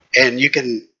and you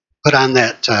can put on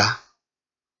that.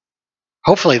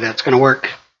 Hopefully that's going to work.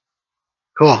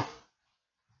 Cool.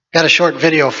 Got a short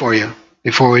video for you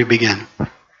before we begin.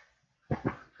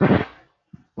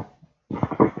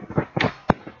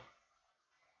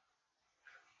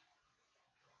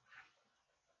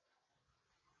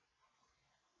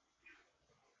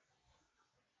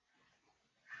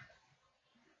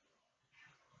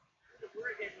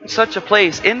 Such a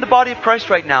place in the body of Christ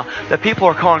right now that people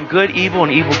are calling good evil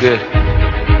and evil good.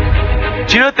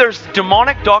 Do you know that there's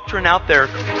demonic doctrine out there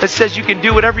that says you can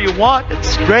do whatever you want?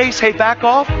 It's grace, hey, back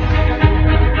off.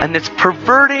 And it's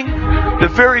perverting the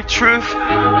very truth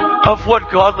of what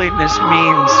godliness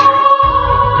means.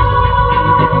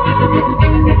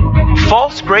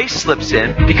 False grace slips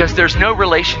in because there's no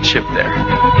relationship there.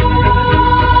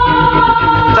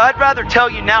 So I'd rather tell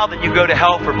you now than you go to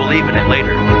hell for believing it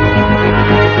later.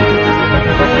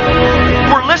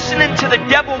 We're listening to the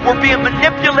devil. We're being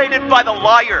manipulated by the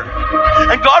liar.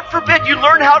 And God forbid you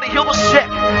learn how to heal the sick.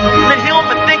 And then heal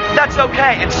them and think that's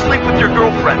okay. And sleep with your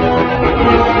girlfriend.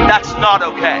 That's not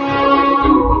okay.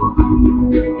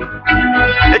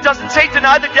 It doesn't say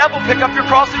deny the devil, pick up your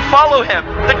cross and follow him.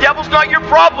 The devil's not your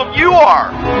problem. You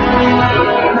are.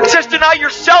 It says deny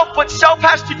yourself, but self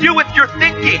has to do with your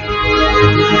thinking.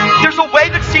 There's a way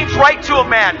that seems right to a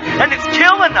man, and it's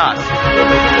killing us.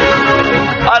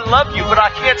 I love you, but I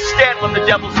can't stand when the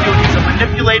devil's you. He's a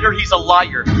manipulator, he's a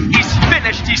liar. He's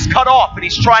finished, he's cut off, and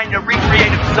he's trying to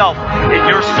recreate himself in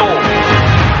your soul.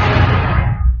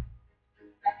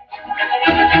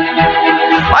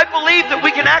 I believe that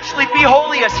we can actually be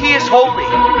holy as He is holy.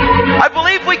 I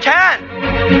believe we can.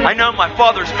 I know my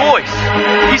Father's voice.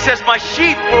 He says, my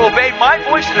sheep will obey my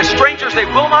voice, and as strangers they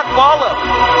will not follow.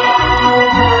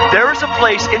 There is a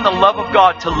place in the love of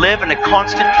God to live in a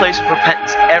constant place of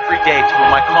repentance every day to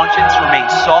where my conscience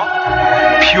remains soft,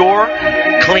 pure,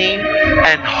 clean,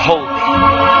 and holy.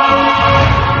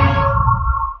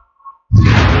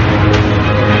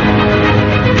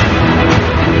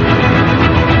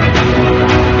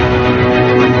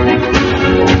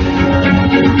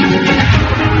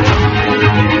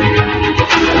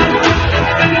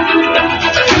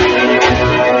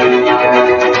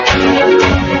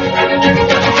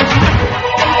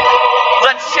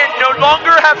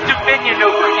 Longer have dominion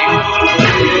over you.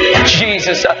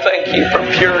 Jesus, I thank you for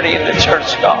purity in the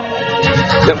church, God,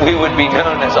 that we would be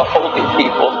known as a holy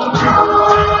people.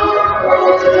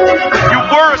 You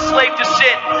were a slave to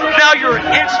sin. Now you're an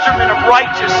instrument of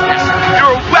righteousness.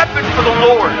 You're a weapon for the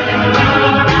Lord.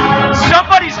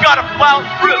 Somebody's got to plow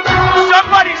through.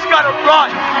 Somebody's got to run.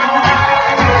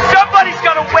 Somebody's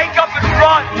got to wake up and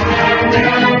run.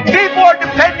 People are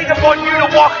depending upon you to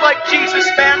walk like Jesus,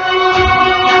 man.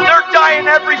 They're dying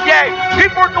every day.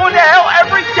 People are going to hell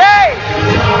every day.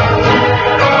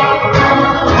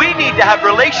 We need to have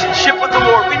relationship with the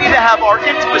Lord. We need to have our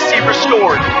intimacy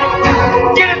restored.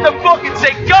 Get in the book and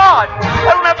say, God,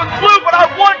 I don't have a clue, but I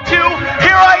want to.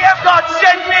 Here I am, God,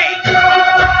 send me.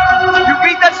 You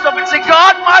read that stuff and say,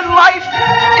 God, my life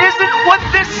isn't what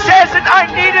this says and I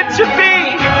need it to be.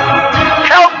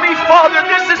 Help me, Father.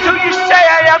 This is who you say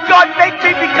I am. God, make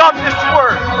me become this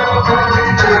word.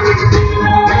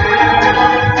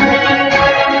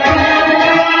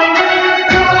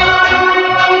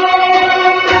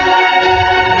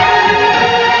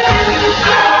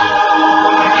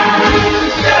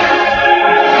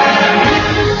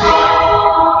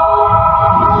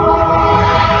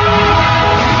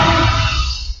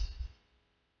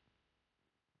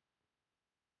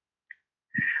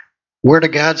 Word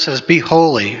of God says, be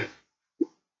holy,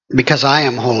 because I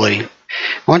am holy. I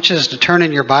want you to turn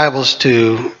in your Bibles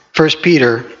to 1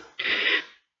 Peter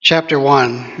chapter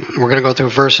 1. We're going to go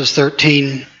through verses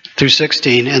 13 through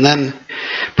 16, and then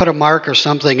put a mark or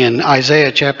something in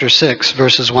Isaiah chapter 6,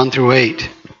 verses 1 through 8.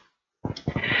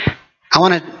 I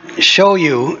want to show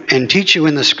you and teach you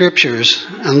in the Scriptures,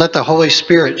 and let the Holy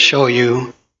Spirit show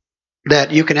you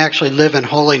that you can actually live in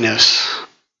holiness.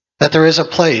 That there is a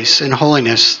place in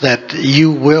holiness that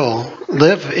you will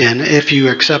live in if you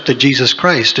accepted Jesus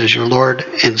Christ as your Lord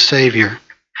and Savior.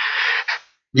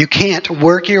 You can't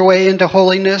work your way into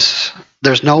holiness.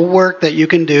 There's no work that you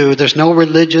can do. There's no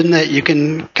religion that you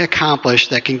can accomplish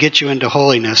that can get you into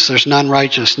holiness. There's none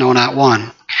righteous, no, not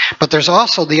one. But there's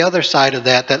also the other side of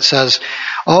that says,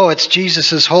 oh, it's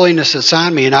Jesus' holiness that's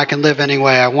on me and I can live any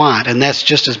way I want. And that's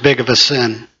just as big of a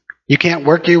sin. You can't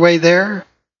work your way there.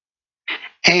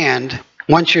 And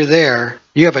once you're there,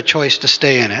 you have a choice to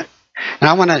stay in it. And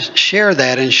I want to share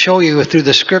that and show you through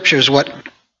the Scriptures what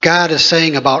God is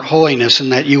saying about holiness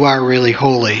and that you are really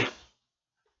holy.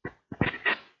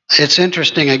 It's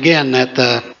interesting, again, that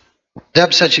the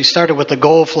Deb said she started with the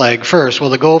gold flag first. Well,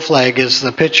 the gold flag is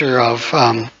the picture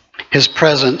of his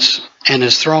presence and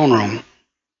his throne room.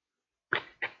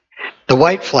 The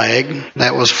white flag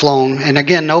that was flown, and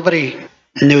again, nobody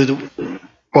knew,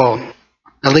 well,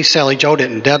 at least Sally Joe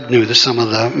didn't. Deb knew some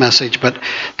of the message, but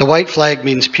the white flag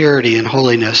means purity and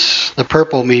holiness. The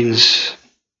purple means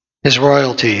his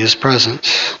royalty, his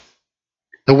presence.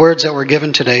 The words that were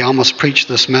given today almost preach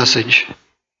this message.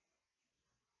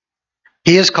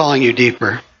 He is calling you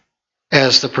deeper,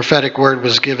 as the prophetic word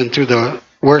was given through the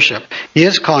worship. He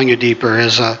is calling you deeper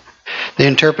as the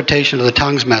interpretation of the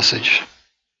tongues message.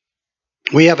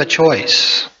 We have a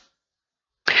choice.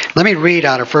 Let me read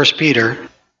out of 1 Peter.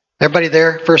 Everybody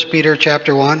there? 1 Peter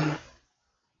chapter 1.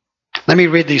 Let me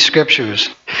read these scriptures.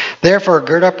 Therefore,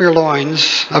 gird up your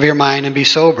loins of your mind and be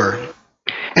sober,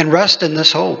 and rest in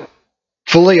this hope.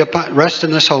 Fully upon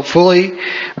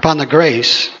the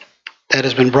grace that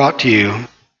has been brought to you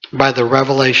by the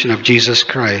revelation of Jesus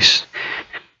Christ.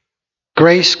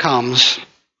 Grace comes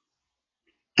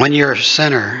when you're a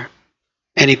sinner,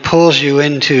 and he pulls you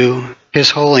into his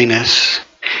holiness.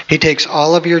 He takes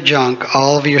all of your junk,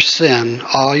 all of your sin,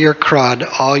 all your crud,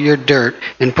 all your dirt,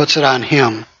 and puts it on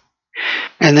him.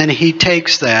 And then he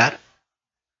takes that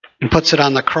and puts it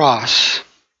on the cross.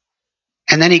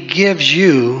 And then he gives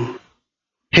you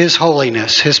his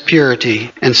holiness, his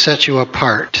purity, and sets you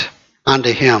apart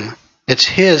unto him. It's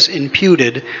his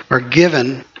imputed or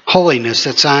given holiness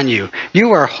that's on you.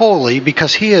 You are holy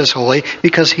because he is holy,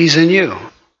 because he's in you.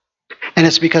 And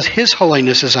it's because his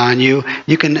holiness is on you,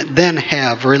 you can then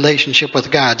have a relationship with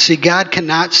God. See, God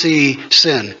cannot see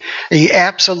sin. He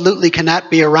absolutely cannot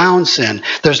be around sin.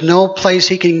 There's no place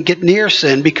he can get near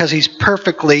sin because he's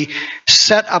perfectly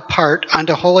set apart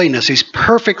unto holiness. He's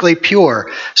perfectly pure.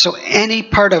 So any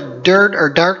part of dirt or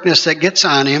darkness that gets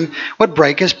on him would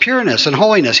break his pureness and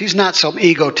holiness. He's not some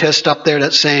egotist up there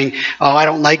that's saying, oh, I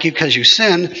don't like you because you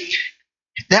sin.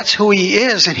 That's who he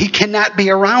is, and he cannot be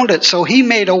around it. So he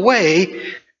made a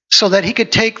way so that he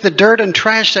could take the dirt and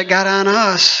trash that got on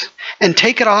us and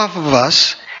take it off of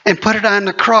us and put it on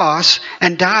the cross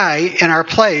and die in our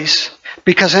place,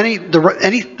 because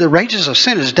the wages of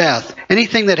sin is death.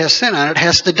 Anything that has sin on it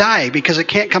has to die because it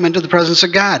can't come into the presence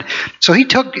of God. So he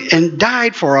took and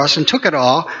died for us and took it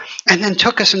all, and then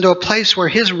took us into a place where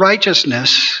his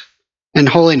righteousness and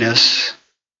holiness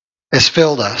has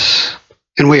filled us.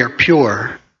 And we are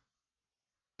pure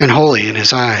and holy in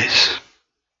his eyes.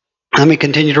 Let me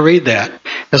continue to read that.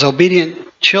 As obedient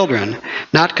children,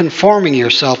 not conforming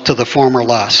yourself to the former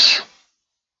lusts,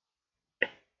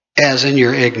 as in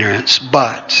your ignorance,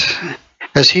 but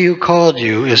as he who called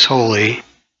you is holy,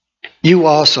 you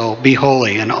also be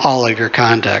holy in all of your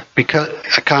conduct,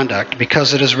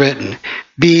 because it is written,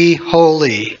 be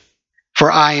holy, for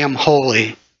I am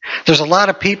holy. There's a lot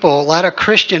of people, a lot of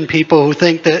Christian people who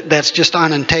think that that's just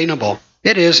unattainable.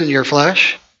 It is in your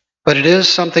flesh, but it is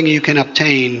something you can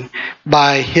obtain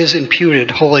by his imputed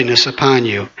holiness upon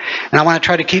you. And I want to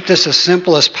try to keep this as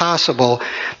simple as possible,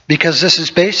 because this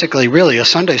is basically really a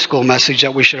Sunday school message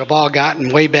that we should have all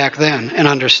gotten way back then and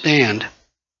understand.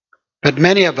 But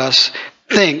many of us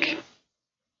think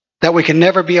that we can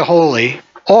never be holy,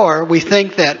 or we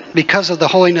think that because of the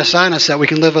holiness on us that we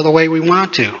can live the way we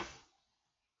want to.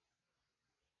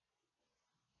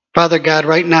 Father God,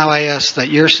 right now I ask that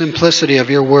your simplicity of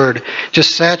your word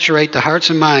just saturate the hearts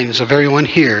and minds of everyone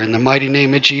here in the mighty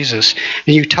name of Jesus.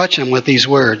 And you touch them with these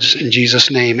words in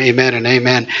Jesus' name, amen and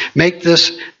amen. Make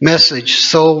this message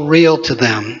so real to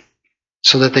them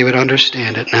so that they would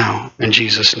understand it now in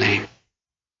Jesus' name.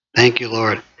 Thank you,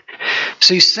 Lord.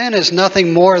 See, sin is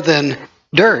nothing more than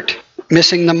dirt,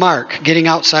 missing the mark, getting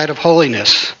outside of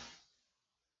holiness.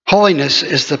 Holiness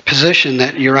is the position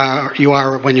that you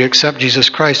are when you accept Jesus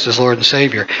Christ as Lord and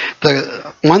Savior.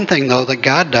 The one thing, though, that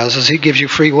God does is he gives you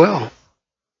free will.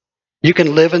 You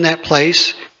can live in that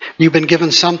place. You've been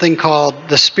given something called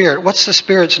the Spirit. What's the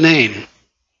Spirit's name?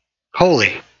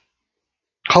 Holy.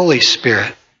 Holy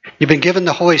Spirit. You've been given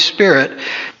the Holy Spirit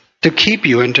to keep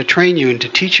you and to train you and to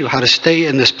teach you how to stay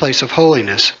in this place of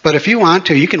holiness. But if you want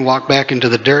to, you can walk back into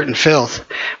the dirt and filth,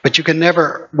 but you can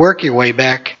never work your way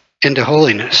back into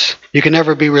holiness. You can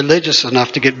never be religious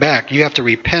enough to get back. You have to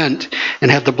repent and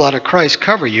have the blood of Christ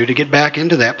cover you to get back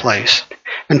into that place.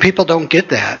 And people don't get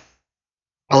that.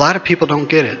 A lot of people don't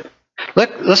get it.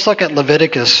 Let's look at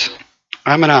Leviticus.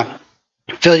 I'm going to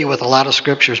fill you with a lot of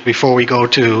scriptures before we go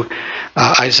to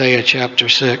Isaiah chapter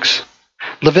 6.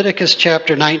 Leviticus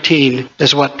chapter 19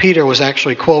 is what Peter was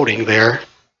actually quoting there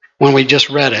when we just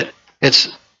read it.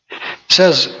 It's It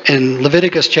says in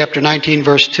Leviticus chapter 19,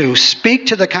 verse 2, "Speak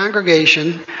to the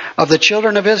congregation of the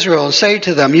children of Israel and say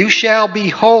to them, you shall be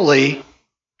holy,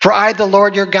 for I, the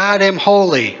Lord your God, am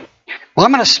holy." Well,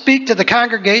 I'm going to speak to the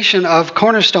congregation of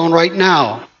Cornerstone right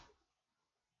now.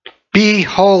 Be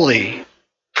holy,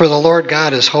 for the Lord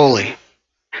God is holy.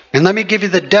 And let me give you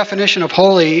the definition of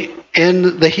holy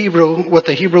in the Hebrew, what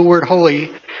the Hebrew word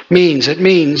holy means. It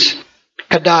means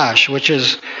kadash, which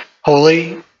is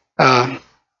holy.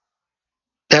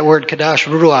 That word kadash,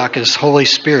 ruach, is Holy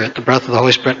Spirit, the breath of the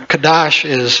Holy Spirit. Kadash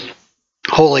is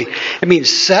holy. It means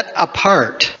set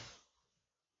apart.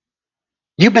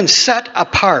 You've been set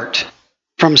apart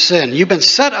from sin. You've been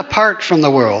set apart from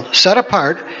the world. Set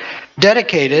apart,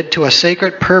 dedicated to a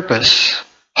sacred purpose.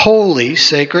 Holy,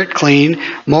 sacred, clean,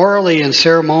 morally and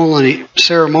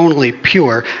ceremonially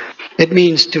pure. It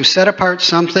means to set apart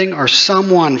something or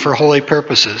someone for holy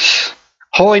purposes.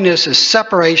 Holiness is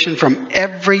separation from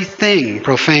everything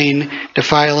profane,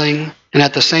 defiling, and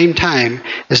at the same time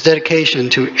is dedication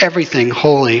to everything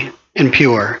holy and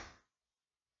pure.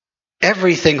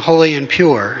 Everything holy and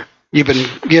pure you've been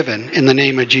given in the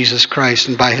name of Jesus Christ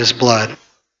and by his blood.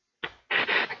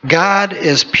 God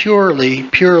is purely,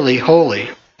 purely holy.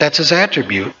 That's his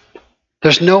attribute.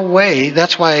 There's no way,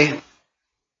 that's why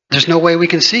there's no way we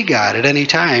can see God at any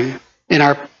time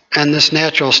in this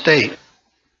natural state.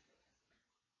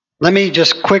 Let me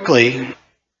just quickly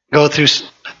go through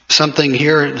something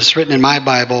here that's written in my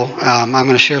Bible. I'm going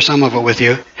to share some of it with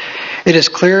you. It is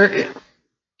clear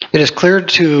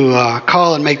to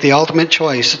call and make the ultimate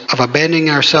choice of abandoning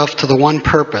ourselves to the one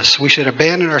purpose. We should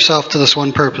abandon ourselves to this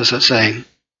one purpose, it's saying.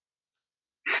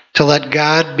 To let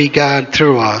God be God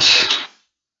through us,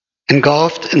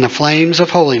 engulfed in the flames of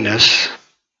holiness,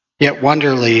 yet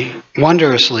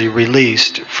wondrously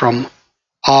released from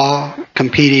all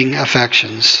competing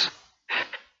affections.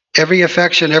 Every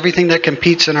affection, everything that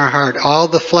competes in our heart, all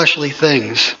the fleshly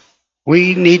things,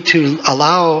 we need to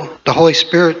allow the Holy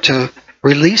Spirit to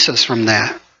release us from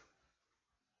that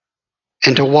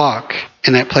and to walk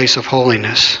in that place of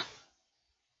holiness.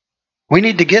 We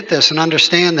need to get this and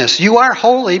understand this. You are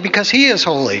holy because he is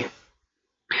holy.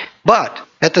 But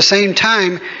at the same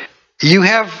time, you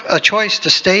have a choice to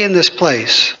stay in this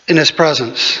place, in his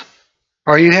presence.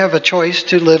 Or you have a choice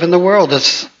to live in the world.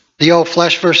 It's the old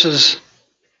flesh versus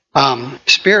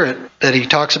spirit that he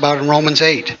talks about in Romans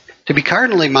 8. To be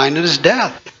carnally minded is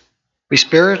death. Be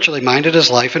spiritually minded is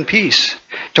life and peace.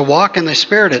 To walk in the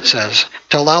Spirit, it says.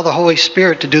 To allow the Holy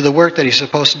Spirit to do the work that he's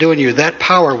supposed to do in you. That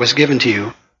power was given to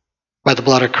you by the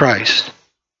blood of Christ.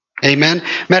 Amen.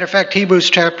 Matter of fact, Hebrews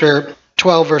chapter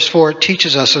 12, verse 4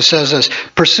 teaches us, it says this,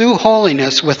 "Pursue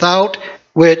holiness without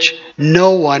which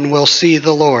no one will see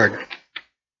the Lord."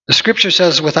 The scripture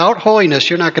says without holiness,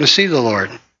 you're not going to see the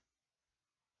Lord.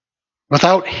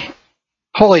 Without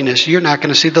holiness, you're not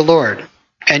going to see the Lord.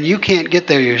 And you can't get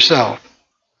there yourself.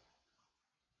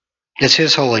 It's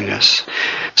his holiness.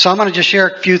 So I'm going to just share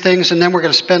a few things, and then we're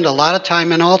going to spend a lot of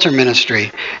time in altar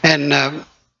ministry. And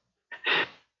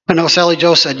I know Sally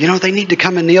Joe said, they need to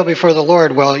come and kneel before the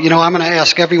Lord. Well, I'm going to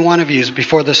ask every one of you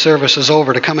before this service is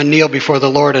over to come and kneel before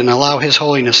the Lord and allow his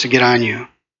holiness to get on you.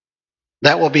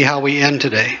 That will be how we end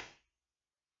today.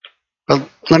 But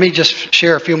let me just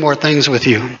share a few more things with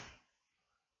you.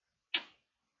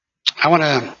 I want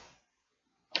to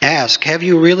ask, have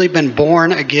you really been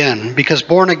born again? Because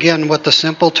born again, what the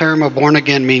simple term of born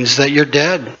again means, that you're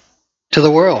dead to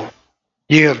the world.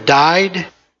 You have died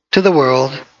to the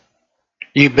world.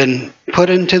 You've been put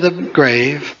into the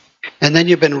grave. And then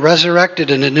you've been resurrected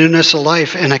in a newness of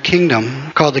life in a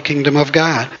kingdom called the kingdom of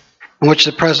God, in which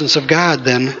the presence of God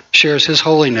then shares his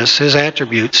holiness, his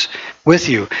attributes with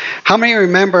you. How many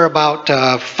remember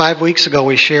about 5 weeks ago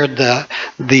we shared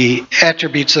the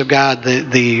attributes of God,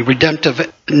 the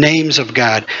redemptive names of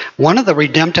God? One of the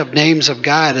redemptive names of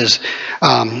God is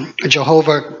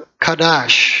Jehovah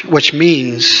Kadash, which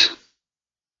means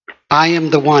I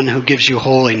am the one who gives you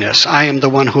holiness. I am the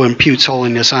one who imputes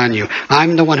holiness on you.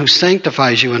 I'm the one who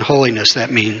sanctifies you in holiness,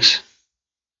 that means.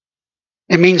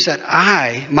 It means that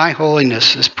my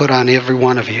holiness is put on every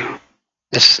one of you.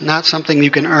 It's not something you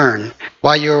can earn.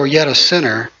 While you were yet a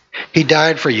sinner, he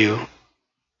died for you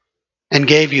and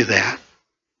gave you that.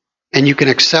 And you can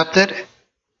accept it,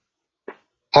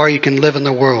 or you can live in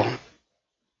the world.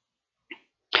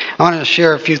 I want to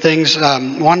share a few things.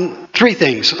 Three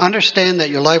things. Understand that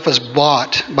your life was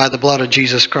bought by the blood of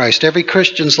Jesus Christ. Every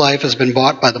Christian's life has been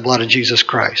bought by the blood of Jesus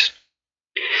Christ.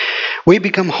 We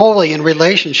become holy in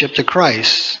relationship to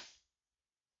Christ.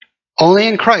 Only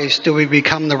in Christ do we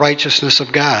become the righteousness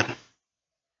of God.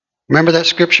 Remember that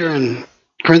scripture in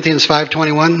Corinthians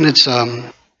 5:21? It's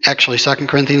Actually, 2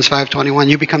 Corinthians 5:21,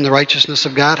 you become the righteousness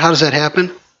of God. How does that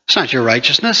happen? It's not your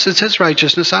righteousness. It's his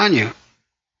righteousness on you.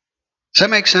 Does that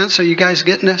make sense? Are you guys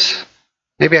getting this?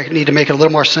 Maybe I need to make it a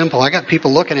little more simple. I got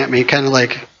people looking at me kind of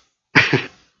like,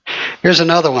 here's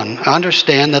another one.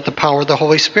 Understand that the power of the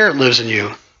Holy Spirit lives in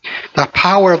you. The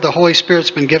power of the Holy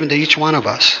Spirit's been given to each one of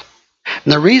us.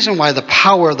 And the reason why the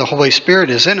power of the Holy Spirit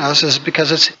is in us is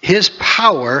because it's his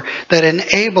power that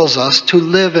enables us to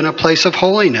live in a place of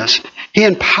holiness. He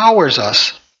empowers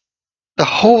us. The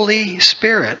Holy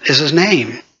Spirit is his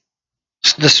name.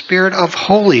 The Spirit of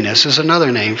holiness is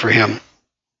another name for him.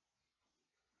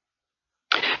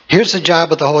 Here's the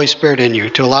job of the Holy Spirit in you,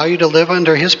 to allow you to live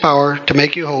under his power, to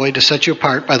make you holy, to set you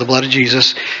apart by the blood of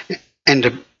Jesus, and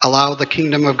to allow the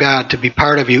kingdom of God to be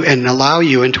part of you and allow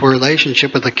you into a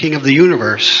relationship with the King of the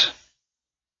universe,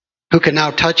 who can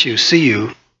now touch you, see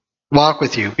you, walk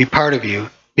with you, be part of you,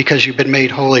 because you've been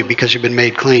made holy, because you've been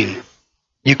made clean.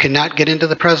 You cannot get into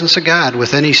the presence of God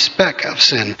with any speck of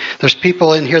sin. There's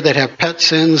people in here that have pet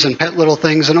sins and pet little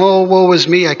things, and oh, woe is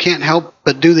me, I can't help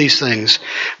but do these things.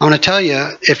 I want to tell you,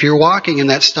 if you're walking in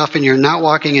that stuff and you're not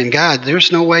walking in God,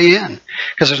 there's no way in.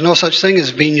 Because there's no such thing as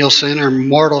venial sin or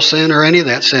mortal sin or any of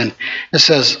that sin. It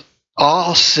says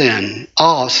all sin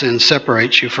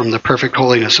separates you from the perfect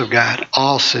holiness of God.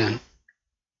 All sin.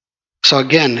 So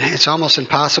again, it's almost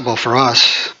impossible for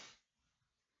us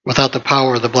without the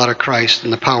power of the blood of Christ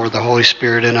and the power of the Holy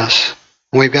Spirit in us.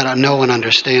 And we've got to know and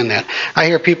understand that. I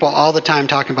hear people all the time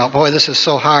talking about, boy, this is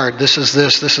so hard. This is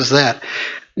this, this is that.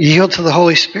 Yield to the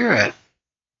Holy Spirit.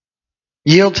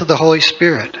 Yield to the Holy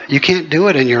Spirit. You can't do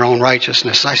it in your own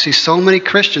righteousness. I see so many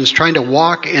Christians trying to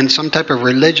walk in some type of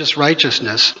religious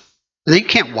righteousness. You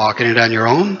can't walk in it on your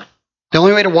own. The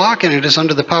only way to walk in it is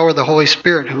under the power of the Holy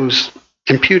Spirit, who's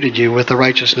imputed you with the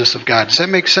righteousness of God. Does that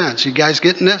make sense? You guys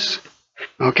getting this?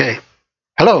 Okay.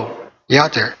 Hello. You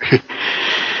out there?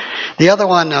 The other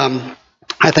one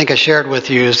I think I shared with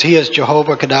you is, he is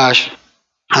Jehovah Kadash.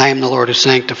 I am the Lord who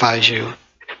sanctifies you.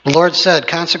 The Lord said,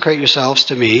 consecrate yourselves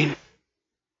to me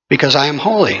because I am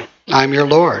holy. I am your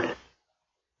Lord.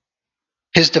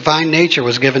 His divine nature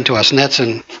was given to us, and that's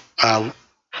in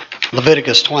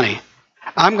Leviticus 20.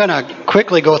 I'm going to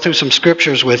quickly go through some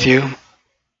scriptures with you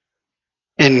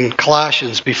in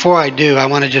Colossians. Before I do, I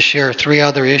want to just share 3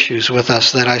 other issues with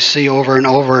us that I see over and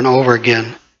over and over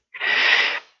again.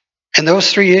 And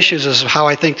those 3 issues is how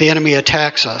I think the enemy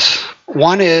attacks us.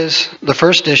 One is, the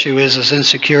first issue is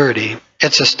insecurity.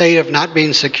 It's a state of not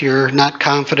being secure, not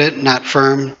confident, not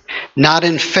firm, not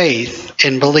in faith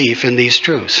and belief in these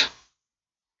truths.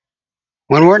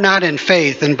 When we're not in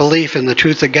faith and belief in the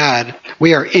truth of God,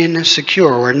 we are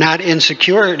insecure. We're not in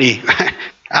security.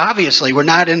 Obviously, we're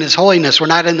not in his holiness. We're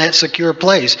not in that secure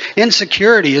place.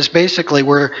 Insecurity is basically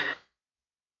we're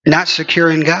not secure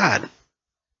in God.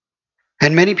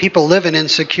 And many people live in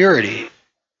insecurity.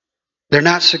 They're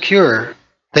not secure.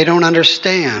 They don't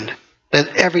understand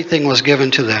that everything was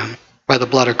given to them by the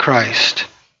blood of Christ.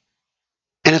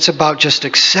 And it's about just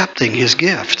accepting his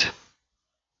gift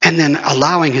and then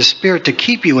allowing his Spirit to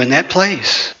keep you in that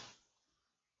place.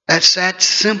 That's that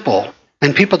simple.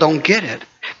 And people don't get it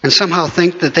and somehow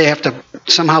think that they have to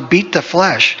somehow beat the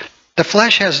flesh. The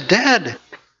flesh has dead.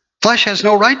 Flesh has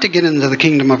no right to get into the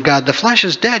kingdom of God. The flesh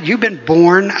is dead. You've been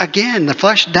born again. The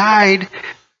flesh died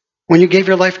when you gave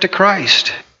your life to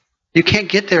Christ. You can't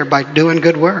get there by doing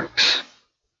good works.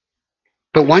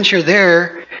 But once you're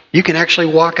there, you can actually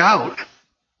walk out.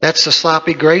 That's the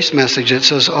sloppy grace message. It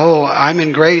says, oh, I'm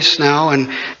in grace now,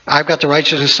 and I've got the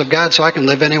righteousness of God, so I can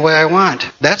live any way I want.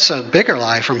 That's a bigger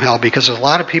lie from hell, because there's a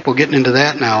lot of people getting into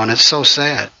that now, and it's so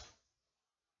sad.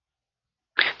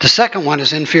 The second one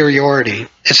is inferiority.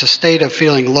 It's a state of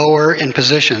feeling lower in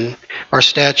position or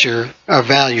stature or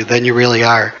value than you really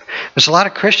are. There's a lot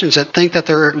of Christians that think that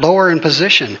they're lower in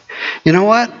position. You know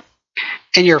what?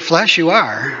 In your flesh you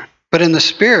are, but in the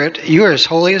Spirit you are as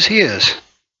holy as he is.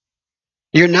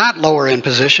 You're not lower in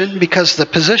position, because the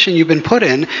position you've been put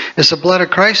in is the blood of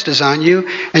Christ is on you,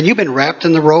 and you've been wrapped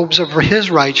in the robes of his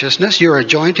righteousness. You're a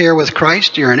joint heir with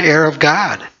Christ. You're an heir of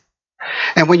God.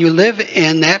 And when you live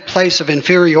in that place of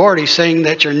inferiority, saying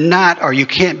that you're not, or you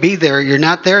can't be there, you're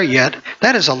not there yet,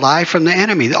 that is a lie from the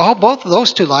enemy. Both of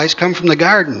those 2 lies come from the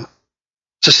garden.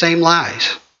 It's the same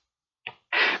lies.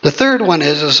 The third one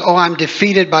is, oh, I'm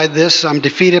defeated by this, I'm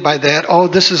defeated by that. Oh,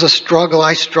 this is a struggle.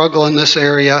 I struggle in this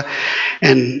area,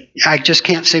 and I just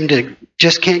can't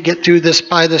get through this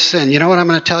by the sin. You know what I'm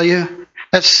going to tell you?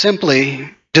 That's simply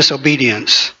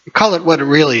disobedience. Call it what it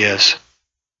really is.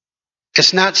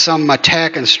 It's not some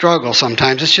attack and struggle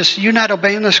sometimes. It's just you're not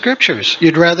obeying the Scriptures.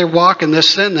 You'd rather walk in this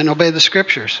sin than obey the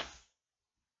Scriptures.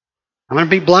 I'm going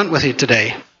to be blunt with you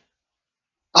today.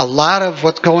 A lot of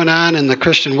what's going on in the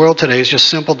Christian world today is just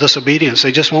simple disobedience.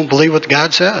 They just won't believe what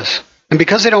God says. And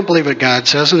because they don't believe what God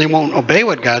says and they won't obey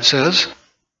what God says,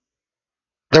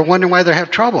 they're wondering why they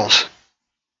have troubles.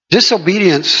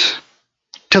 Disobedience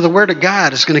to the Word of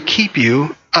God is going to keep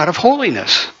you out of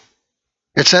holiness.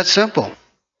 It's that simple.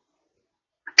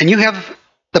 And you have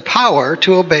the power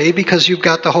to obey because you've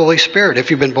got the Holy Spirit if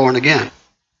you've been born again.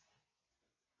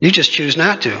 You just choose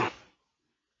not to.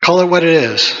 Call it what it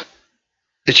is.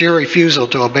 It's your refusal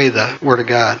to obey the Word of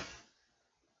God.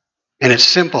 And it's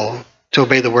simple to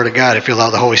obey the Word of God if you allow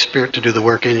the Holy Spirit to do the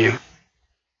work in you.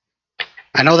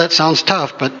 I know that sounds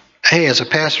tough, but hey, as a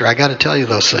pastor, I got to tell you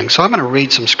those things. So I'm going to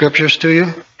read some scriptures to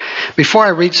you. Before I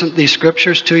read these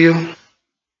scriptures to you,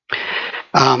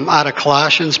 out of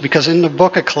Colossians, because in the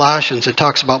book of Colossians, it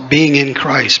talks about being in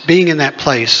Christ, being in that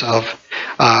place of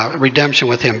redemption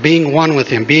with Him, being one with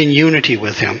Him, being unity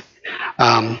with Him.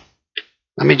 I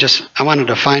wanted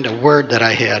to find a word that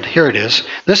I had. Here it is.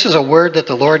 This is a word that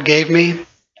the Lord gave me,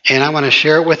 and I want to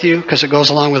share it with you because it goes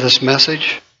along with this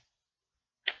message.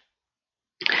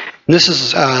 This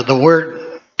is the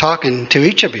word talking to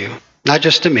each of you, not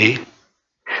just to me.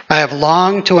 I have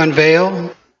longed to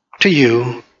unveil to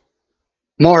you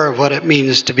more of what it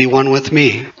means to be one with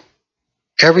me.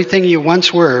 Everything you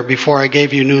once were before I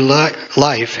gave you new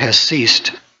life has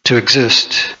ceased to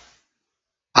exist.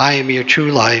 I am your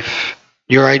true life,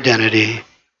 your identity.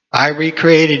 I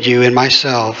recreated you in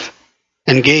myself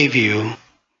and gave you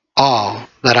all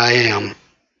that I am.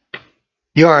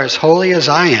 You are as holy as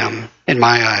I am in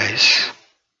my eyes,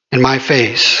 and my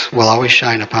face will always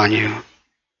shine upon you.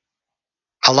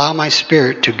 Allow my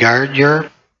Spirit to guard your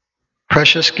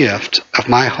precious gift of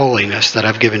my holiness that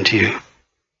I've given to you.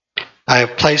 I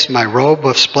have placed my robe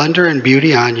of splendor and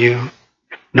beauty on you.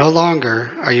 No longer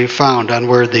are you found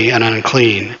unworthy and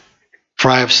unclean,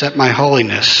 for I have set my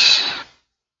holiness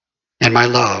and my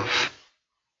love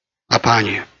upon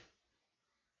you.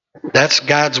 That's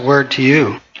God's word to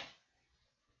you.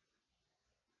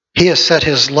 He has set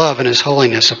His love and His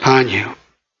holiness upon you.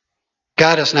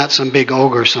 God is not some big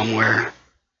ogre somewhere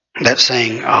that's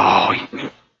saying, oh,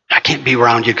 I can't be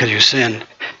around you because you sinned.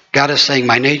 God is saying,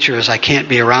 my nature is I can't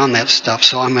be around that stuff,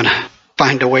 so I'm going to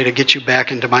find a way to get you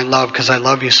back into my love because I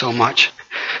love you so much.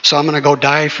 So I'm going to go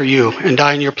die for you and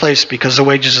die in your place because the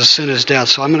wages of sin is death.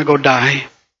 So I'm going to go die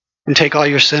and take all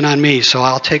your sin on me. So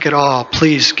I'll take it all.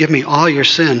 Please give me all your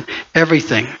sin,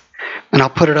 everything. And I'll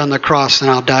put it on the cross and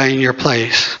I'll die in your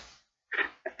place.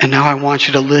 And now I want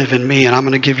you to live in me, and I'm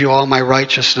going to give you all my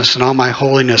righteousness and all my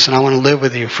holiness, and I want to live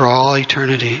with you for all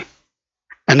eternity.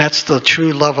 And that's the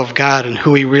true love of God and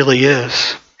who He really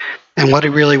is and what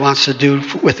He really wants to do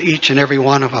with each and every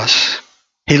one of us.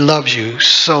 He loves you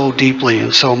so deeply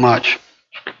and so much.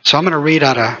 So I'm going to read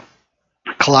out of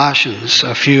Colossians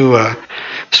a few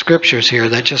scriptures here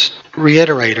that just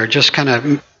reiterate or just kind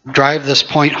of drive this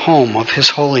point home of His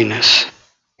holiness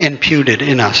imputed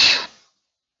in us.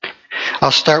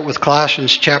 I'll start with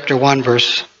Colossians chapter 1,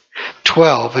 verse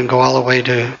 12 and go all the way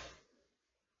to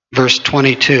verse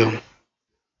 22.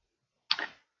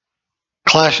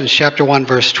 Colossians chapter 1,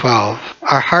 verse 12.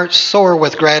 Our hearts soar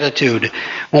with gratitude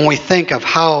when we think of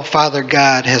how Father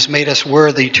God has made us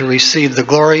worthy to receive the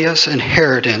glorious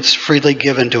inheritance freely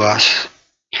given to us.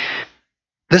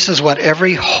 This is what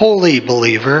every holy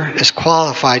believer is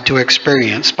qualified to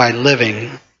experience by living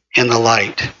in the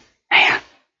light. Man,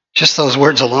 just those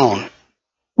words alone.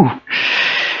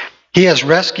 He has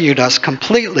rescued us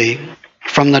completely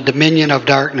from the dominion of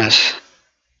darkness,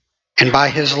 and by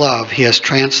His love He has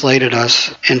translated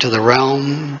us into the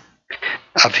realm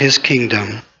of His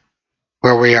kingdom,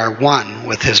 where we are one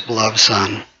with His beloved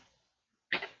Son.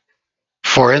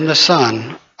 For in the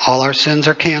Son all our sins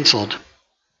are canceled,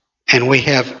 and we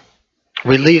have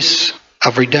release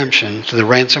of redemption through the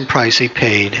ransom price He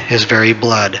paid, His very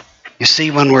blood. You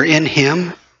see, when we're in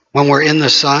Him, when we're in the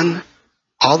Son,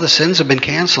 all the sins have been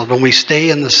canceled. When we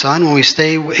stay in the Son, when we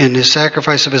stay in His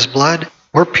sacrifice of His blood,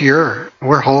 we're pure,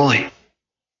 we're holy.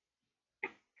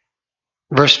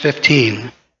 Verse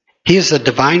 15, He is the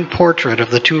divine portrait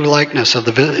of the true likeness of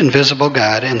the invisible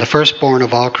God and the firstborn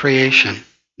of all creation.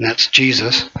 And that's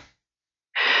Jesus.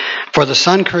 For the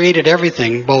Son created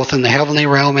everything, both in the heavenly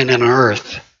realm and on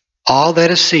earth, all that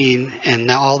is seen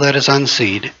and all that is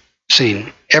unseen.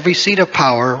 Every seat of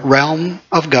power, realm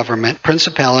of government,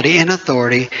 principality, and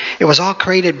authority, it was all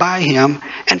created by Him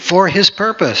and for His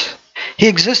purpose. He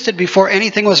existed before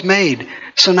anything was made,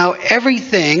 so now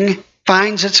everything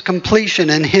finds its completion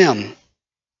in Him.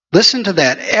 Listen to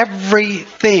that.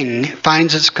 Everything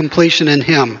finds its completion in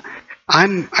Him.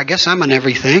 I guess I'm an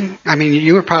everything. I mean,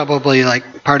 you were probably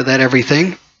like part of that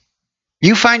everything.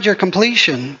 You find your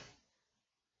completion.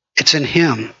 It's in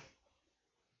him.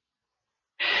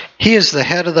 He is the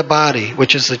head of the body,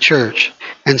 which is the church.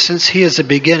 And since he is the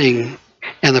beginning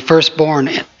and the firstborn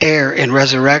heir in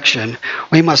resurrection,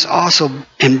 we must also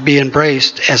be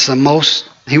embraced as the most,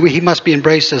 he must be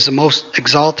embraced as the most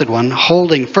exalted one,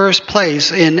 holding first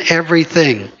place in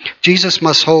everything. Jesus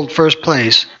must hold first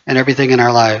place in everything in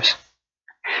our lives.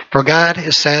 For God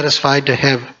is satisfied to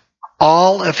have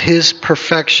all of his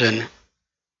perfection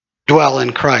dwell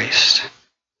in Christ.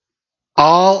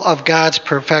 All of God's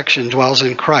perfection dwells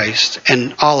in Christ,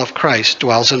 and all of Christ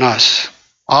dwells in us.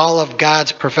 All of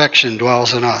God's perfection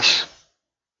dwells in us.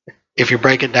 If you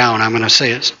break it down, I'm going to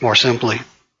say it more simply.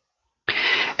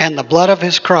 And the blood of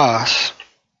his cross,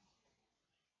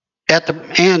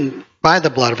 and by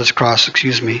the blood of his cross,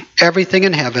 everything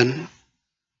in heaven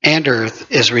and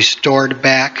earth is restored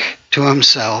back to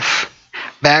himself,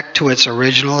 back to its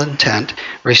original intent,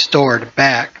 restored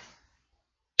back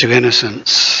to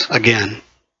innocence again.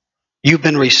 You've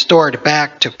been restored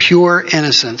back to pure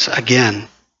innocence again.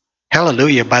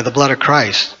 Hallelujah, by the blood of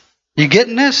Christ. You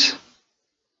getting this?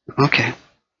 Okay.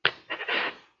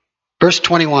 Verse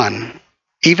 21.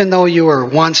 Even though you were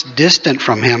once distant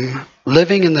from him,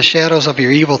 living in the shadows of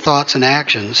your evil thoughts and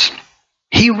actions,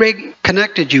 he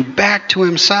reconnected you back to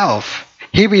himself.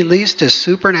 He released his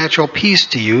supernatural peace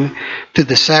to you through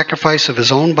the sacrifice of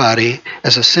his own body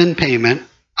as a sin payment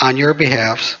on your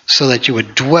behalf, so that you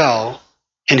would dwell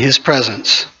in his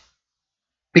presence.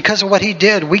 Because of what he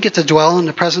did, we get to dwell in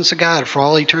the presence of God for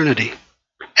all eternity.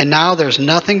 And now there's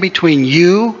nothing between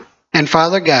you and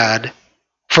Father God,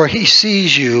 for he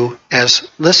sees you as,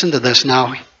 listen to this now,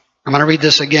 I'm going to read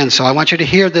this again, so I want you to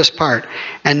hear this part.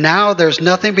 And now there's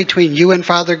nothing between you and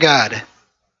Father God.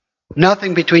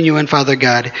 Nothing between you and Father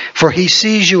God, for he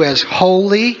sees you as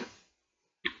holy,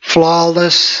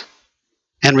 flawless,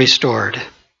 and restored.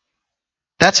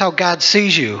 That's how God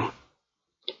sees you.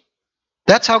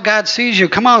 That's how God sees you.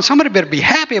 Come on, somebody better be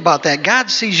happy about that.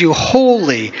 God sees you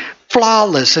holy,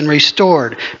 flawless, and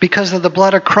restored because of the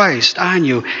blood of Christ on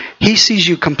you. He sees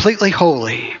you completely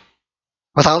holy,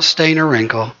 without stain or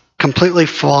wrinkle, completely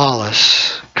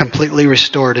flawless, completely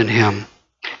restored in him.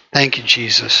 Thank you,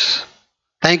 Jesus.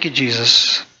 Thank you,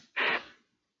 Jesus.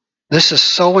 This is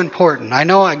so important. I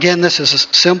know, again, this is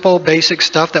simple, basic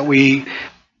stuff that we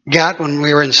got when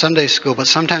we were in Sunday school, but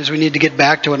sometimes we need to get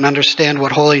back to it and understand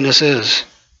what holiness is.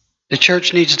 The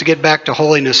church needs to get back to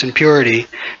holiness and purity,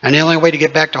 and the only way to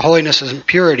get back to holiness and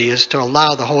purity is to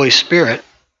allow the Holy Spirit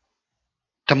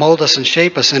to mold us and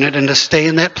shape us in it and to stay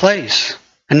in that place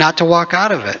and not to walk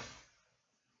out of it.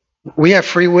 We have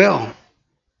free will.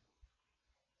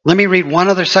 Let me read one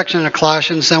other section of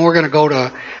Colossians, then we're going to go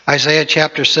to Isaiah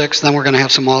chapter 6, then we're going to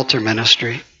have some altar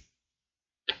ministry.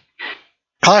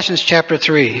 Colossians chapter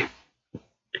 3.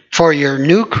 For your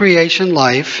new creation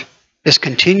life is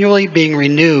continually being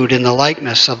renewed in the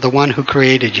likeness of the one who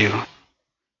created you.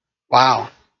 Wow.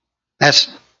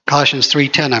 That's Colossians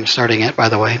 3:10 I'm starting at, by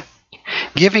the way.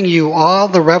 Giving you all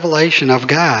the revelation of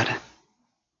God.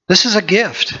 This is a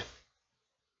gift.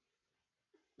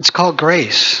 It's called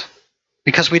grace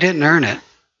because we didn't earn it.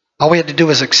 All we had to do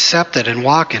was accept it and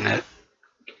walk in it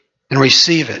and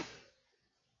receive it.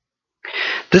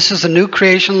 This is the new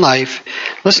creation life.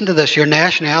 Listen to this. Your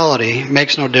nationality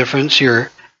makes no difference.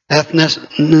 Your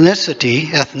ethnicity,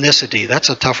 that's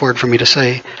a tough word for me to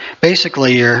say.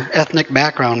 Basically, your ethnic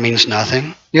background means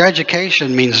nothing. Your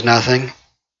education means nothing.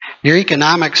 Your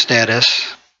economic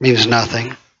status means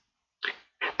nothing.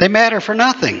 They matter for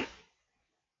nothing.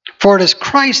 For it is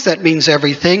Christ that means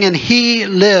everything, and he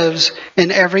lives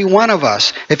in every one of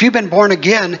us. If you've been born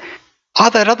again, all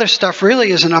that other stuff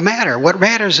really isn't a matter. What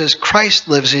matters is Christ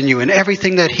lives in you, and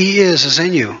everything that he is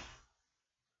in you.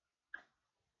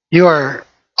 You are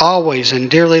always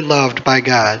and dearly loved by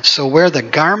God. So wear the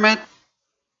garment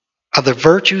of the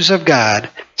virtues of God,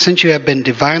 since you have been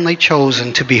divinely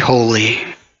chosen to be holy.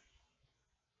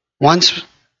 Once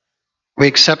we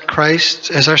accept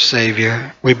Christ as our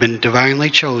Savior, we've been divinely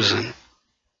chosen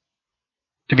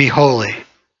to be holy.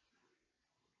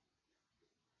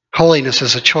 Holiness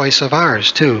is a choice of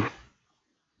ours, too.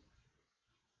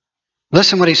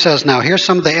 Listen what he says now. Here's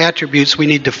some of the attributes we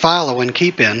need to follow and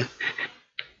keep in.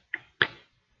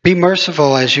 Be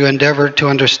merciful as you endeavor to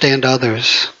understand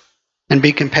others, and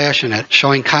be compassionate,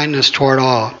 showing kindness toward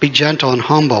all. Be gentle and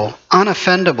humble,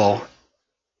 unoffendable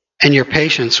in your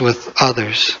patience with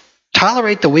others.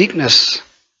 Tolerate the weakness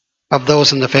of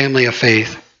those in the family of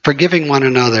faith, forgiving one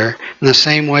another in the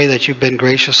same way that you've been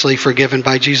graciously forgiven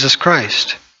by Jesus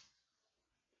Christ.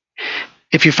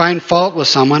 If you find fault with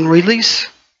someone, release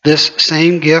this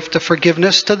same gift of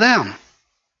forgiveness to them.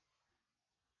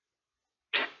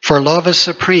 For love is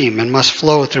supreme and must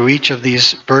flow through each of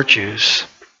these virtues.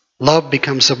 Love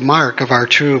becomes a mark of our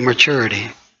true maturity.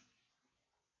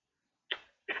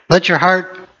 Let your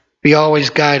heart be always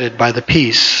guided by the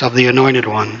peace of the Anointed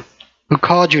One, who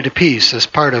called you to peace as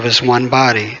part of his one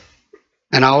body,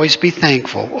 and always be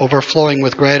thankful, overflowing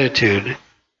with gratitude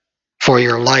for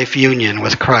your life union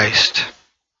with Christ.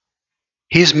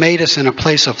 He's made us in a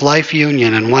place of life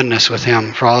union and oneness with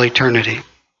him for all eternity.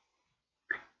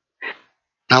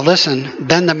 Now listen,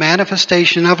 then the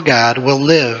manifestation of God will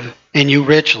live in you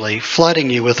richly, flooding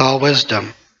you with all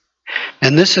wisdom.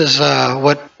 And this is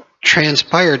what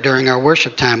transpired during our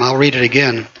worship time. I'll read it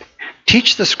again.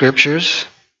 Teach the scriptures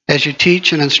as you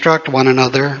teach and instruct one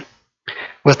another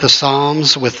with the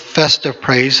psalms, with festive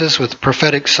praises, with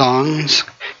prophetic songs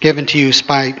given to you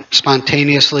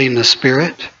spontaneously in the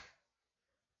Spirit.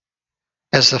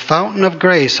 As the fountain of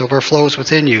grace overflows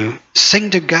within you,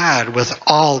 sing to God with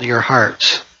all your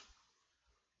hearts.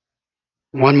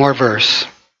 One more verse,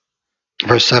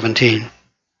 verse 17.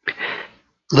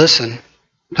 Listen,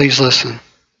 please listen.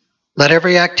 Let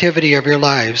every activity of your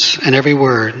lives and every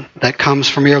word that comes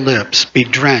from your lips be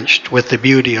drenched with the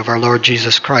beauty of our Lord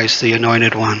Jesus Christ, the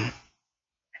Anointed One.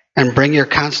 And bring your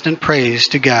constant praise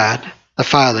to God, the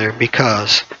Father,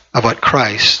 because of what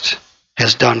Christ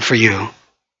has done for you.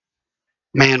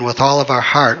 Man, with all of our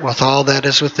heart, with all that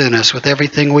is within us, with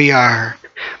everything we are,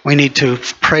 we need to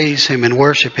praise him and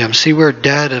worship him. See, we're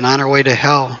dead and on our way to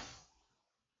hell.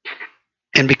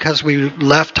 And because we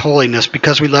left holiness,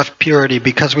 because we left purity,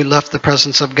 because we left the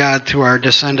presence of God through our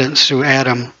descendants, through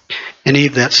Adam and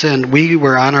Eve that sinned, we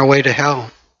were on our way to hell.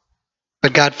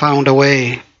 But God found a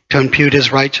way to impute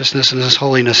his righteousness and his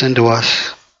holiness into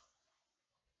us.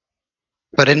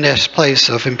 But in this place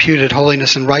of imputed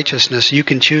holiness and righteousness, you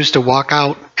can choose to walk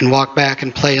out and walk back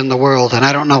and play in the world. And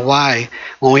I don't know why,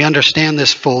 when we understand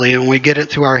this fully and we get it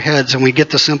through our heads and we get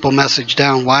the simple message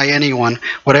down, why anyone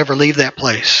would ever leave that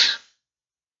place.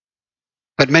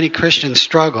 But many Christians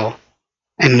struggle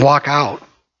and walk out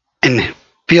and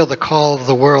feel the call of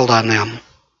the world on them.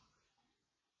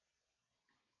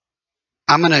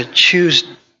 I'm going to choose,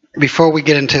 before we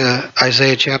get into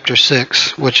Isaiah chapter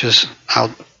 6, which is,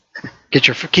 I'll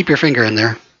keep your finger in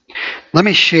there. Let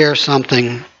me share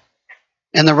something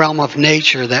in the realm of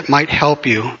nature that might help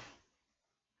you.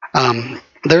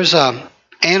 There's an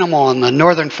animal in the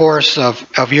northern forests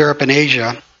of Europe and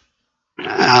Asia.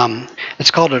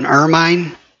 It's called an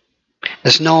ermine.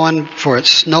 It's known for its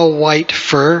snow white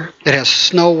fur. It has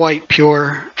snow white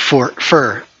pure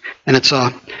fur. And it's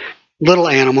a little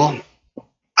animal.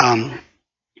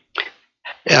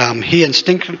 He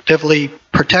instinctively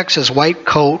protects his white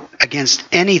coat against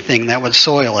anything that would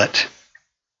soil it.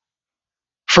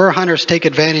 Fur hunters take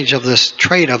advantage of this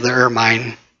trait of the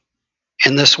ermine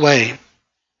in this way.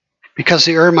 Because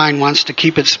the ermine wants to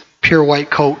keep its pure white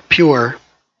coat pure,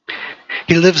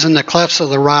 he lives in the clefts of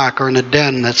the rock, or in a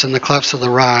den that's in the clefts of the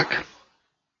rock.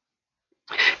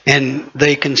 And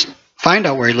they can find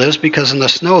out where he lives because in the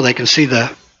snow they can see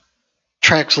the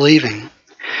tracks leaving.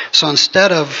 So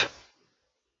instead of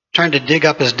trying to dig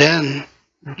up his den,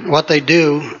 what they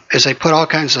do is they put all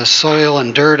kinds of soil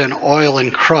and dirt and oil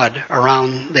and crud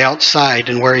around the outside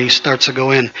and where he starts to go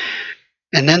in.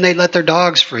 And then they let their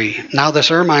dogs free. Now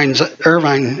this ermine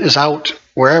is out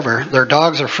wherever. Their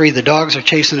dogs are free. The dogs are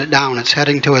chasing it down. It's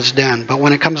heading to its den. But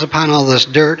when it comes upon all this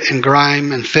dirt and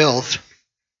grime and filth,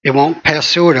 it won't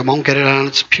pass through it. It won't get it on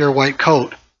its pure white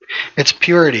coat. It's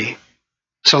purity.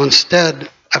 So instead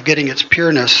of getting its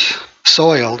pureness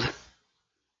soiled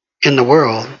in the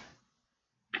world,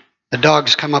 the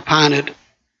dogs come upon it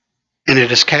and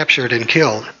it is captured and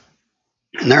killed.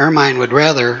 And the ermine would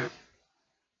rather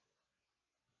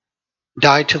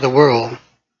die to the world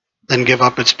than give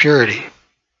up its purity.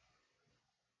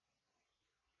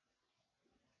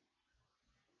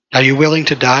 Are you willing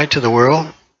to die to the world?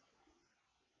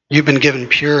 You've been given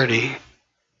purity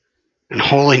and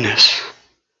holiness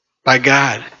by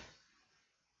God.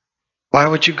 Why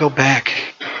would you go back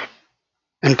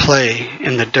and play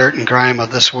in the dirt and grime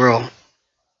of this world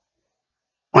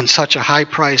when such a high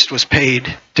price was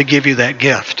paid to give you that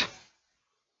gift?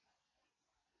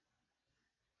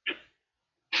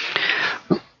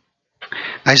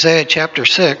 Isaiah chapter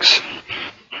 6,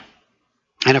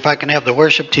 and if I can have the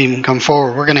worship team come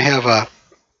forward, we're going to have a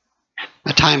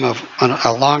time of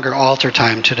a longer altar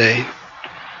time today.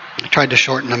 I tried to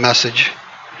shorten the message.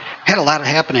 Had a lot of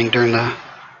happening during the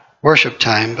worship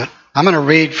time, but I'm going to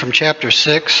read from chapter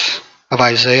 6 of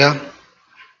Isaiah,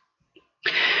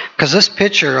 because this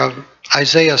picture of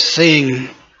Isaiah seeing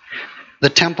the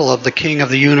temple of the King of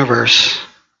the universe,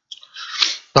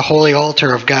 the holy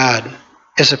altar of God,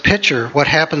 is a picture of what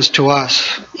happens to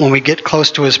us when we get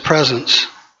close to his presence.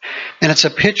 And it's a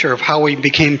picture of how we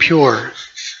became pure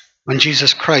when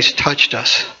Jesus Christ touched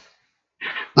us.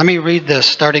 Let me read this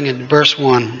starting in verse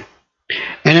 1.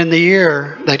 And in the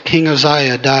year that King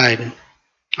Uzziah died,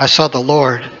 I saw the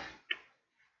Lord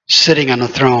sitting on a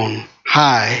throne,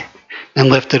 high and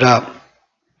lifted up,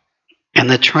 and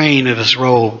the train of his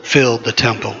robe filled the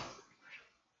temple.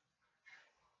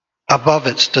 Above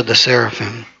it stood the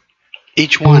seraphim.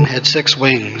 Each one had 6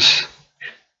 wings.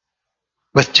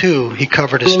 With 2 he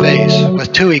covered his face.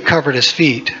 With 2 he covered his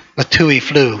feet. With 2 he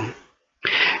flew.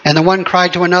 And the one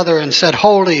cried to another and said,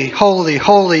 Holy, holy,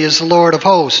 holy is the Lord of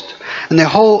hosts, and the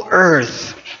whole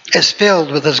earth is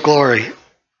filled with his glory.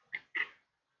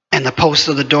 And the posts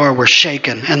of the door were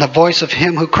shaken, and the voice of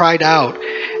him who cried out,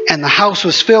 and the house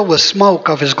was filled with smoke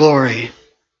of his glory.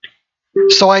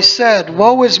 So I said,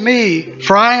 Woe is me,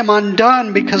 for I am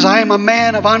undone, because I am a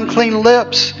man of unclean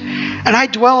lips, and I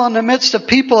dwell in the midst of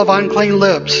people of unclean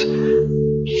lips.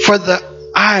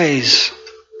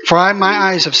 My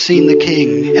eyes have seen the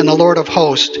King and the Lord of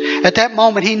hosts. At that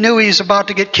moment he knew he was about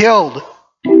to get killed.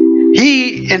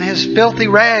 He, in his filthy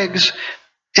rags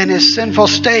and his sinful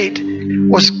state,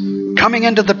 was coming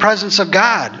into the presence of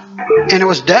God. And it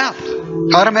was death,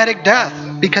 automatic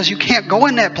death, because you can't go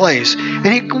in that place. And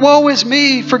he, woe is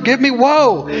me, forgive me,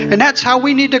 woe. And that's how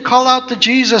we need to call out to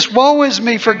Jesus. Woe is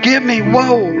me, forgive me,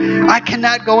 woe. I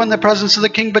cannot go in the presence of the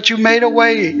King, but you made a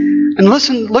way. And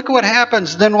listen, look at what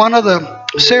happens. Then one of the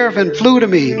seraphim flew to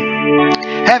me,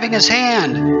 having in his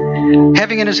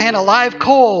hand a live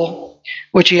coal,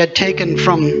 which he had taken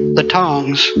from the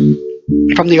tongs,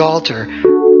 from the altar.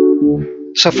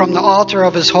 So from the altar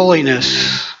of his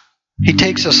holiness, he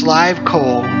takes this live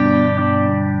coal,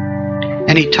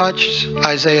 and he touched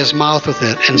Isaiah's mouth with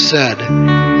it and said,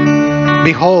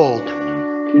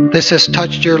 Behold, this has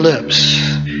touched your lips.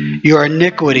 Your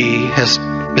iniquity has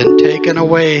been taken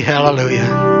away.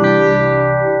 Hallelujah.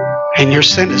 And your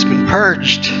sin has been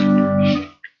purged.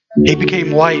 He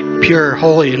became white, pure,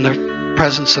 holy in the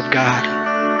presence of God.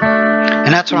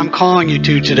 And that's what I'm calling you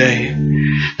to today.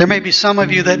 There may be some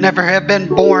of you that never have been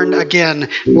born again,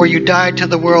 where you died to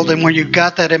the world and where you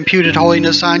got that imputed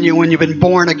holiness on you when you've been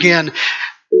born again,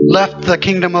 left the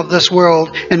kingdom of this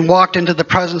world and walked into the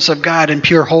presence of God in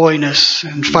pure holiness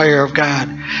and fire of God.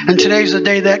 And today's the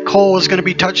day that coal is going to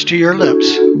be touched to your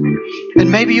lips. And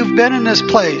maybe you've been in this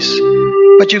place,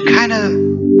 but you kind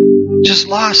of just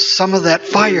lost some of that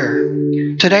fire.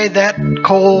 Today that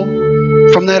coal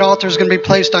from that altar is going to be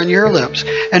placed on your lips.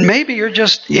 And maybe you're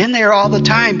just in there all the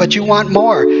time, but you want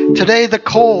more. Today the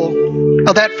coal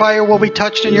of that fire will be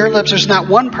touched in your lips. There's not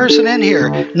one person in here,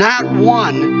 not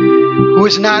one, who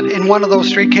is not in one of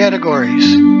those 3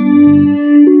 categories.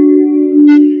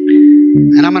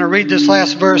 And I'm going to read this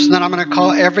last verse, and then I'm going to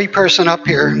call every person up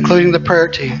here, including the prayer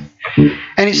team.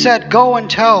 And he said, Go and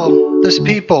tell this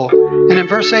people. And in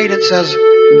verse 8 it says,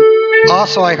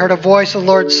 Also I heard a voice of the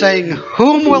Lord saying,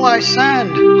 Whom will I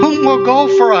send? Whom will go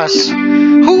for us?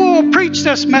 Who will preach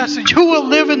this message? Who will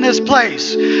live in this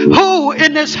place? Who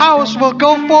in this house will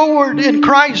go forward in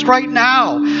Christ right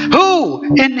now?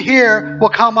 Who in here will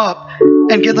come up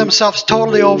and give themselves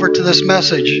totally over to this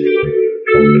message?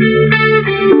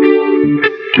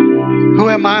 Who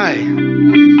am I?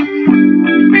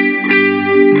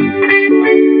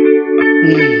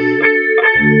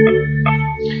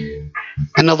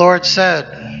 And the Lord said,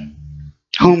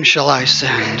 Whom shall I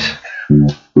send?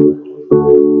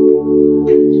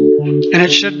 And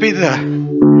it should be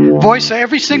the voice of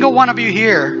every single one of you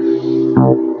here.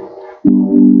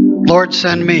 Lord,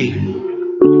 send me.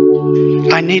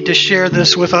 I need to share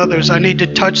this with others. I need to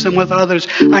touch them with others.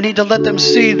 I need to let them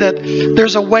see that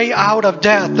there's a way out of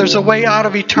death. There's a way out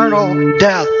of eternal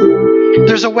death.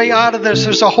 There's a way out of this.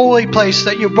 There's a holy place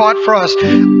that you brought for us.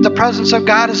 The presence of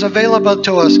God is available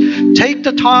to us. Take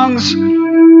the tongs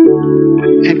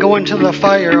and go into the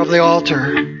fire of the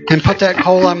altar and put that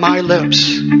coal on my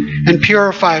lips and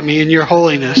purify me in your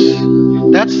holiness.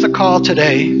 That's the call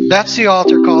today. That's the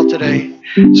altar call today.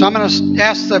 So I'm going to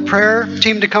ask the prayer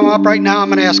team to come up right now. I'm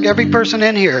going to ask every person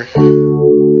in here.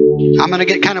 I'm going to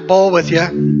get kind of bold with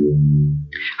you.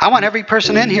 I want every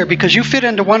person in here because you fit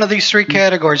into one of these 3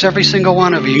 categories, every single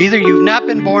one of you. Either you've not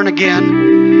been born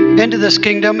again into this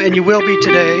kingdom, and you will be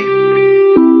today.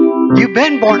 You've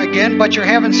been born again, but you're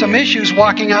having some issues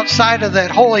walking outside of that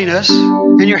holiness,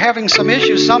 and you're having some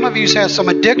issues. Some of you have some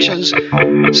addictions.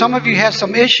 Some of you have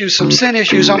some issues, some sin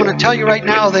issues. I'm going to tell you right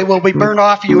now, they will be burned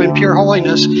off you in pure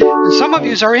holiness. And some of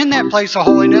you are in that place of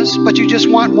holiness, but you just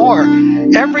want more.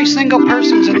 Every single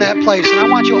person's in that place, and I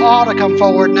want you all to come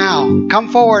forward now. Come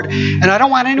forward, and I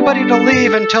don't want anybody to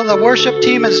leave until the worship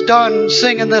team is done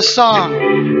singing this song.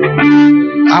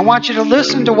 I want you to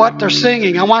listen to what they're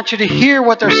singing. I want you to hear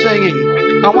what they're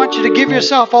singing. I want you to give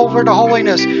yourself over to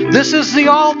holiness. This is the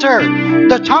altar.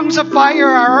 The tongues of fire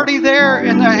are already there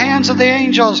in the hands of the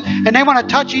angels, and they want to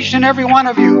touch each and every one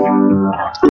of you.